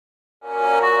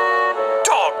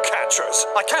catchers.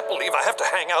 I can't believe I have to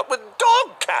hang out with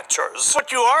dog catchers.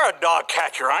 But you are a dog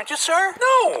catcher, aren't you, sir?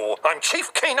 No, I'm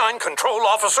Chief Canine Control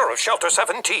Officer of Shelter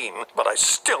 17, but I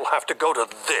still have to go to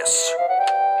this.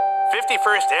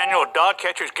 51st Annual Dog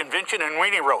Catchers Convention in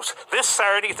Weenie Roast. This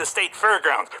Saturday at the State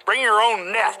Fairgrounds. Bring your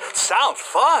own net. Sounds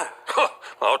fun.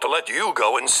 I'll have to let you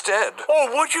go instead. Oh,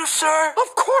 would you, sir?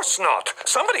 Of course not.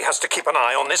 Somebody has to keep an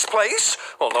eye on this place.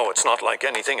 Although it's not like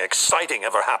anything exciting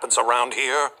ever happens around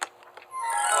here.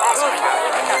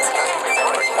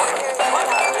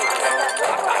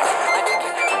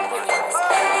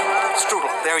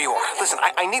 Strudel, there you are. Listen,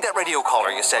 I need that radio caller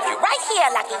you said you... Right here,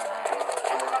 Lucky.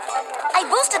 I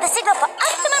boosted the signal for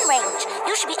optimum range.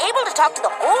 You should be able to talk to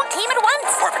the whole team at once.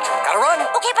 Perfect. Gotta run.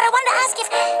 Okay, but I wanted to ask if...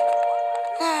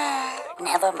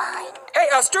 Never mind. Hey,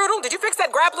 Strudel, did you fix that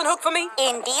grappling hook for me?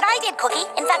 Indeed I did, Cookie.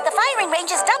 In fact, the firing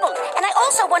range is doubled. And I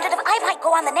also wondered if I might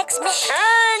go on the next mission.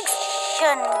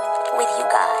 With you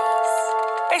guys.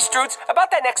 Hey, Strudes, about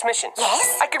that next mission.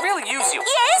 Yes? I could really use you.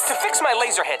 Yes? To fix my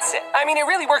laser headset. I mean, it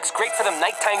really works great for them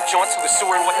nighttime jaunts through the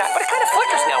sewer and whatnot, but it kind of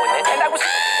flickers now and then, and I was...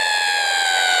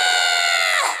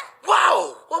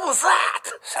 Wow! What was that?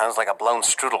 Sounds like a blown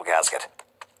strudel gasket.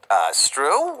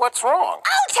 Stru, what's wrong?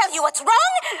 I'll tell you what's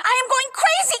wrong. I am going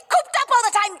crazy, cooped up all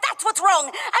the time. That's what's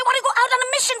wrong. I want to go out on a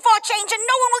mission for a change, and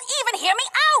no one will even hear me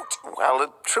out. Well,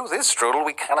 the truth is, Strudel,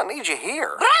 we kind of need you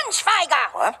here.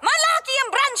 Braunschweiger! What? Malarkey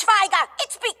and Braunschweiger!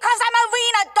 It's because I'm a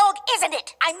arena dog, isn't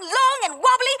it? I'm long and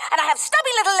wobbly, and I have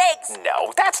stubby little legs.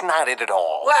 No, that's not it at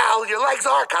all. Well, your legs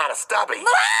are kind of stubby.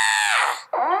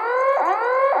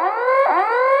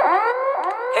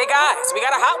 Hey, guys, we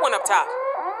got a hot one up top.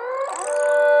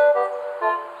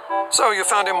 So you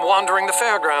found him wandering the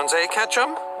fairgrounds, eh,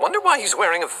 Ketchum? Wonder why he's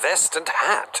wearing a vest and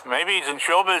hat. Maybe he's in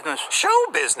show business. Show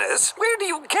business? Where do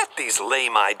you get these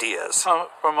lame ideas?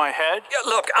 From my head? Yeah,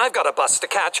 look, I've got a bus to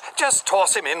catch. Just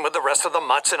toss him in with the rest of the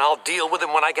mutts and I'll deal with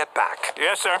him when I get back.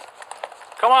 Yes, sir.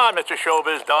 Come on, Mr.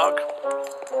 Showbiz Dog.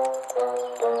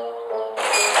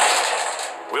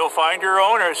 We'll find your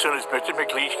owner as soon as Mr.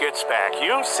 McLeish gets back.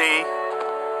 You'll see.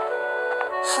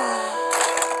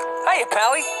 Hiya,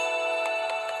 Pally.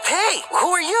 Hey, who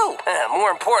are you? More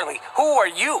importantly, who are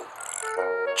you?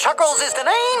 Chuckles is the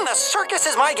name, the circus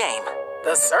is my game.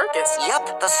 The circus?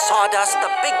 Yep, the sawdust, the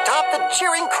big top, the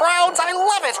cheering crowds, I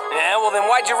love it. Yeah, well then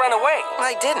why'd you run away?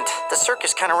 I didn't. The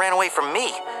circus kind of ran away from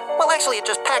me. Well, actually, it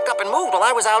just packed up and moved while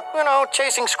I was out,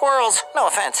 chasing squirrels. No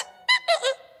offense.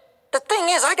 The thing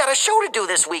is, I got a show to do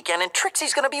this weekend, and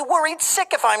Trixie's gonna be worried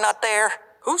sick if I'm not there.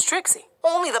 Who's Trixie?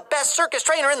 Only the best circus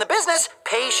trainer in the business.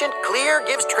 Patient, clear,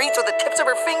 gives treats with the tips of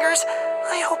her fingers.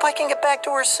 I hope I can get back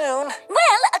to her soon.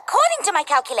 Well, according to my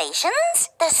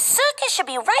calculations, the circus should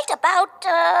be right about,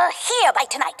 here by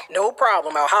tonight. No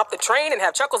problem. I'll hop the train and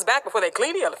have Chuckles back before they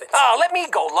clean the elephants. Oh, let me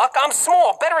go, Luck. I'm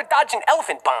small, better at dodging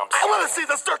elephant bombs. I want to see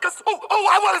the circus. Oh,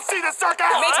 I want to see the circus.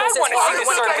 It makes no sense for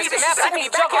you to see the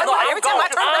circus. Every time I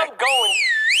turn around, I'm going.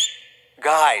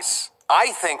 Guys,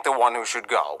 I think the one who should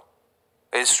go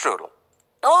is Strudel.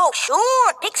 Oh,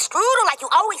 sure. Pick Strudel like you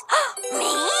always... Me?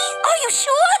 Are you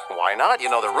sure? Why not? You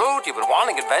know the route. You've been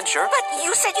wanting adventure. But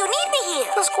you said you need me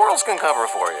here. The squirrels can cover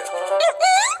for you.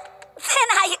 Then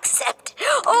I accept.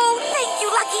 Oh, thank you,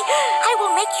 Lucky. I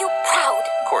will make you proud.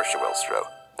 Of course you will, Stru.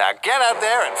 Now get out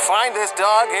there and find this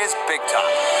dog his big top.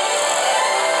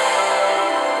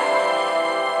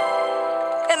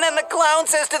 And then the clown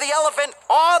says to the elephant,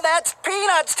 "Oh, that's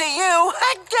peanuts to you."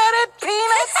 I get it,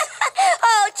 peanuts.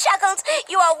 Oh, Chuckles,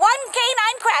 you are one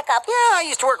canine crack-up. Yeah, I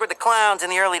used to work with the clowns in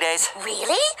the early days.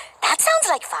 Really? That sounds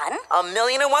like fun.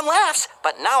 1,000,001 laughs,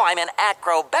 but now I'm in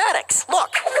acrobatics.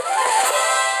 Look.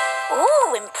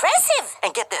 Ooh, impressive.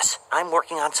 And get this, I'm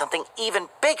working on something even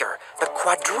bigger. The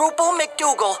quadruple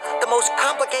McDougal, the most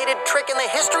complicated trick in the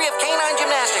history of canine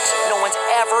gymnastics. No one's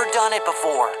ever done it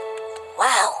before.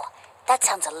 Wow, that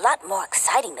sounds a lot more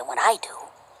exciting than what I do.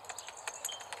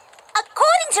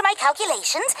 According to my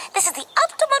calculations, this is the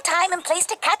optimal time and place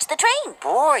to catch the train.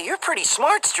 Boy, you're pretty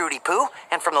smart, Strudy Poo.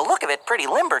 And from the look of it, pretty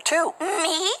limber, too.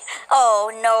 Me?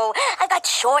 Oh, no. I got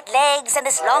short legs and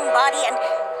this long body and...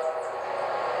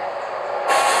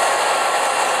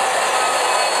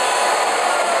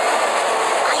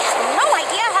 I have no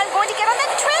idea how I'm going to get on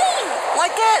that train.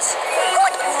 Like this.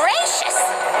 Good gracious.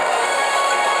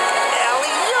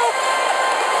 Alley-oop.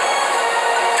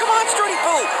 Come on, Strudy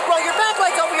Poo. Roll your back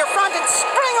legs over your front and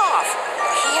spring off.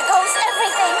 Here goes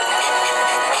everything.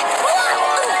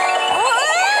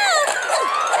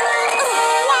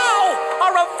 Wow! A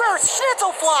reverse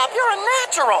schnitzel flop. You're a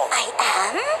natural. I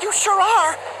am? You sure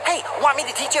are. Hey, want me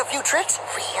to teach you a few tricks?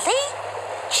 Really?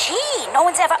 Gee, no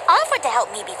one's ever offered to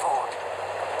help me before.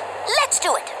 Let's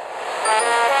do it.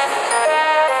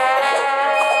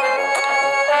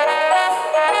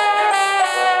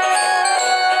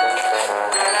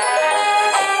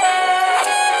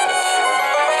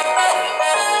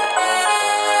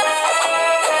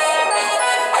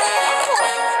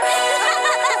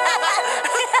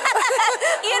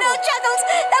 You know, Chuckles,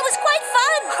 that was quite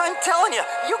fun. I'm telling you,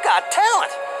 you got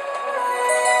talent.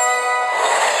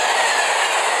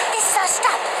 This is our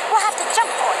stop. We'll have to jump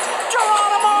for it.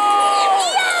 Geronimo!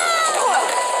 Yeah!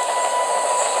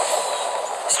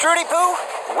 Strudy Poo,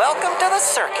 welcome to the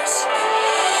circus.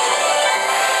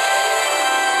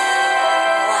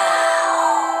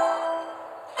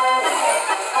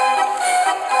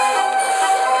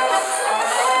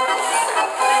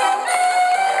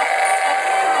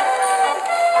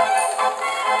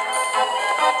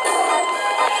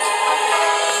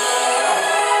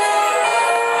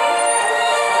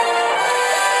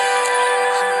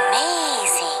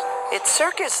 Amazing. It's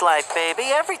circus life, baby.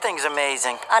 Everything's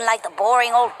amazing. Unlike the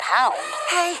boring old pound.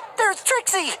 Hey, there's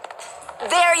Trixie.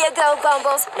 There you go,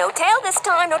 Bumbles. No tail this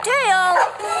time, no tail.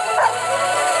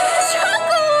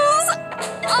 Chuckles!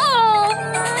 Oh,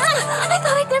 I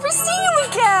thought I'd never see you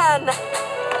again.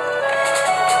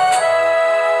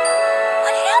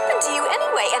 What happened to you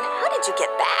anyway, and how did you get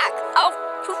back? Oh,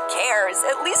 who cares?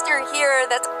 At least you're here.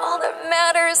 That's all that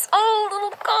matters. Oh,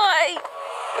 little guy.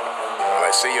 Well,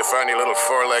 I see you found your little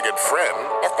four-legged friend.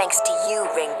 No thanks to you,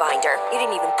 Ringbinder. You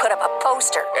didn't even put up a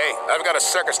poster. Hey, I've got a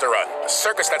circus to run. A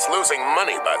circus that's losing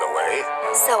money, by the way.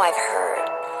 So I've heard.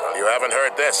 Well, you haven't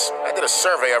heard this. I did a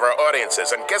survey of our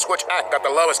audiences, and guess which act got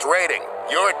the lowest rating?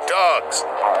 Your dogs.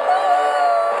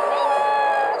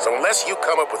 So unless you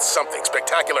come up with something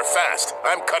spectacular fast,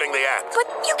 I'm cutting the act.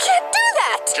 But you can't do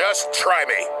that. Just try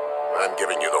me. I'm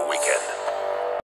giving you the weekend.